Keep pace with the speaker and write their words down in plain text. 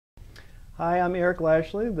Hi, I'm Eric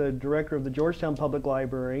Lashley, the director of the Georgetown Public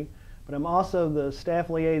Library, but I'm also the staff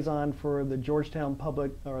liaison for the Georgetown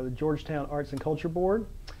Arts and Culture Board.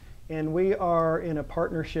 And we are in a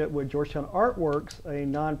partnership with Georgetown Art Works, a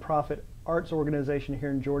nonprofit arts organization here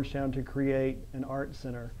in Georgetown, to create an art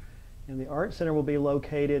center. And the art center will be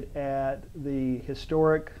located at the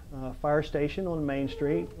historic fire station on Main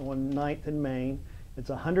Street on 9th and Main. It's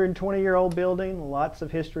a 120-year-old building, lots of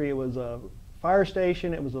history. It was a fire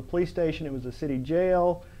station, it was a police station, it was a city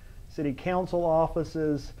jail, city council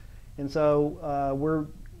offices, and so we're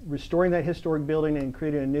restoring that historic building and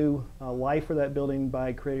creating a new life for that building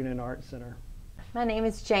by creating an art center. My name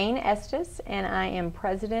is Jane Estes and I am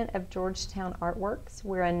president of Georgetown Art Works.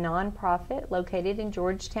 We're a nonprofit located in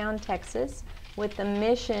Georgetown, Texas, with the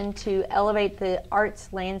mission to elevate the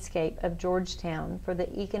arts landscape of Georgetown for the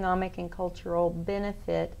economic and cultural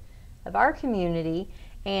benefit of our community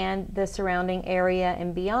and the surrounding area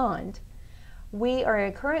and beyond. We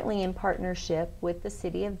are currently in partnership with the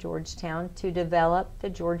City of Georgetown to develop the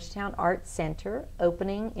Georgetown Art Center,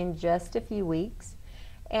 opening in just a few weeks.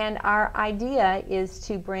 And our idea is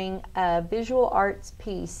to bring a visual arts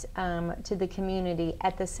piece to the community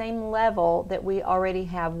at the same level that we already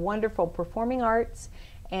have wonderful performing arts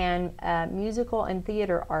and musical and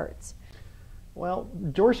theater arts. Well,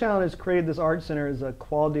 Georgetown has created this art center as a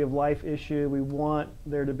quality of life issue. We want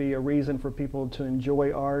there to be a reason for people to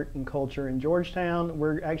enjoy art and culture in Georgetown.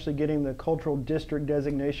 We're actually getting the Cultural District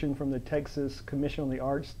designation from the Texas Commission on the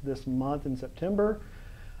Arts this month in September.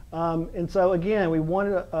 And so again, we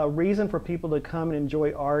wanted a reason for people to come and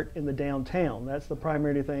enjoy art in the downtown. That's the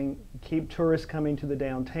primary thing. Keep tourists coming to the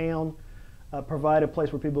downtown, provide a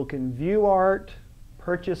place where people can view art,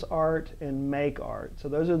 purchase art, and make art. So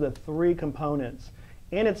those are the three components.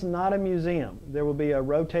 And it's not a museum. There will be a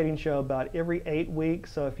rotating show about every 8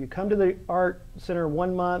 weeks. So if you come to the art center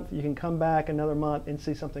 1 month, you can come back another month and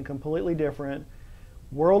see something completely different.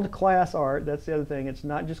 World-class art, that's the other thing. It's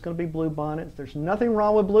not just going to be blue bonnets. There's nothing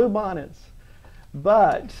wrong with blue bonnets.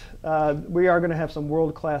 But we are going to have some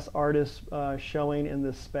world-class artists showing in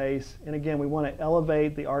this space. And again, we want to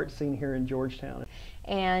elevate the art scene here in Georgetown.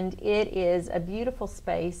 And it is a beautiful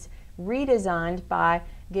space redesigned by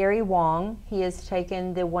Gary Wong. He has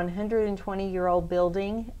taken the 120-year-old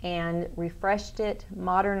building and refreshed it,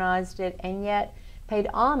 modernized it, and yet paid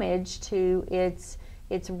homage to its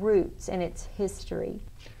roots and its history.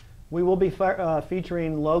 We will be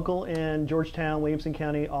featuring local and Georgetown, Williamson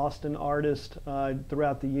County, Austin artists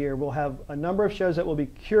throughout the year. We'll have a number of shows that will be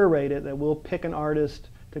curated, that we'll pick an artist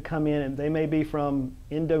to come in, and they may be from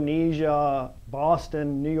Indonesia,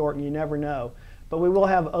 Boston, New York, you never know. But we will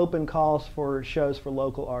have open calls for shows for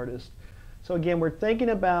local artists. So again, we're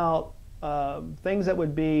thinking about things that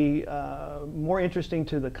would be more interesting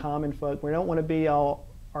to the common folk. We don't want to be all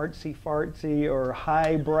artsy-fartsy or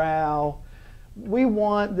highbrow. We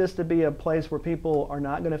want this to be a place where people are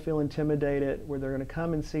not going to feel intimidated, where they're going to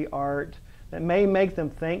come and see art that may make them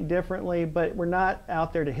think differently, but we're not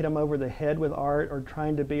out there to hit them over the head with art or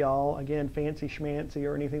trying to be all, again, fancy schmancy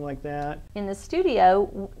or anything like that. In the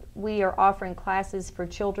studio, we are offering classes for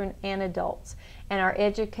children and adults, and our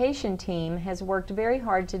education team has worked very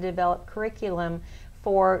hard to develop curriculum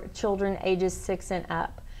for children ages 6 and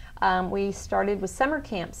up. We started with summer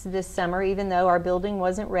camps this summer. Even though our building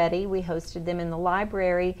wasn't ready, we hosted them in the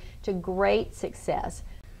library to great success.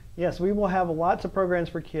 Yes, we will have lots of programs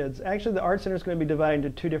for kids. Actually, the Art Center is going to be divided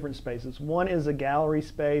into 2 different spaces. One is a gallery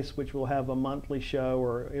space, which will have a monthly show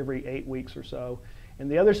or every 8 weeks or so.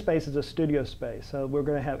 And the other space is a studio space. So we're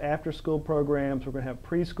going to have after-school programs. We're going to have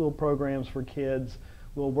preschool programs for kids.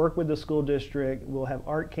 We'll work with the school district. We'll have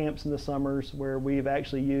art camps in the summers where we've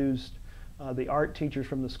actually used the art teachers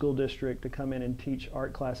from the school district to come in and teach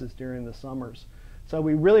art classes during the summers. So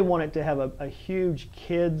we really want it to have a huge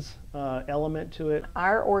kids element to it.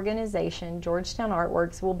 Our organization, Georgetown Art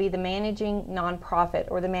Works, will be the managing nonprofit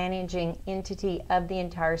or the managing entity of the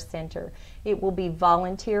entire center. It will be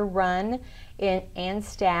volunteer run and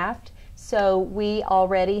staffed. So we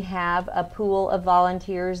already have a pool of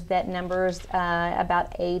volunteers that numbers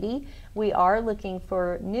about 80. We are looking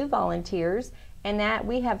for new volunteers, and that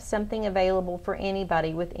we have something available for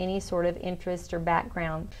anybody with any sort of interest or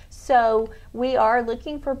background. So we are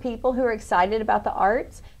looking for people who are excited about the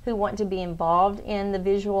arts, who want to be involved in the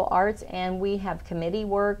visual arts, and we have committee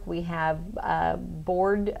work, we have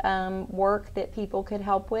board work that people could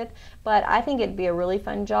help with. But I think it'd be a really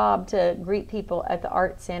fun job to greet people at the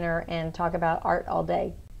Art Center and talk about art all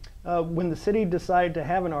day. When the city decided to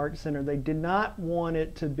have an art center, they did not want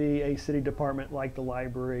it to be a city department like the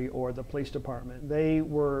library or the police department. They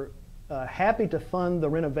were happy to fund the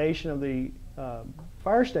renovation of the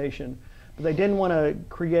fire station, but they didn't want to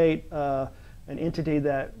create an entity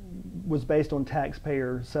that was based on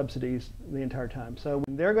taxpayer subsidies the entire time. So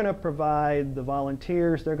they're going to provide the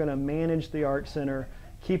volunteers, they're going to manage the art center,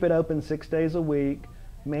 keep it open 6 days a week,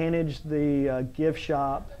 manage the gift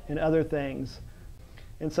shop and other things.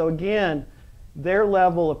 And so again, their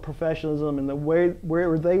level of professionalism and the way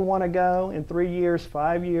where they want to go in 3 years,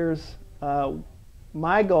 5 years,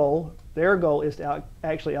 my goal, their goal is to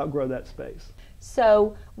actually outgrow that space.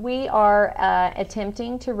 So we are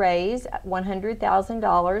attempting to raise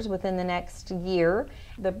 $100,000 within the next year.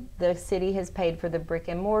 The city has paid for the brick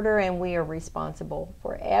and mortar, and we are responsible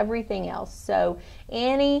for everything else. So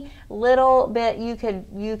any little bit you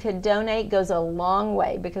could donate goes a long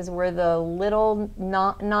way, because we're the little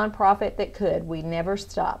nonprofit that could. We never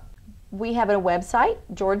stop. We have a website,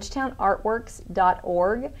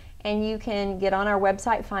 georgetownartworks.org, and you can get on our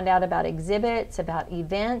website, find out about exhibits, about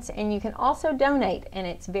events, and you can also donate. And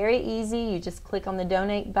it's very easy. You just click on the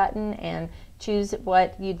donate button and choose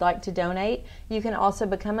what you'd like to donate. You can also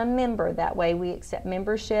become a member. That way we accept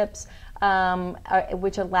memberships,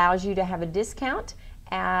 which allows you to have a discount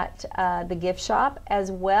at the gift shop,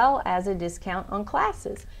 as well as a discount on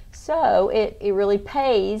classes. So it really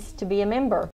pays to be a member.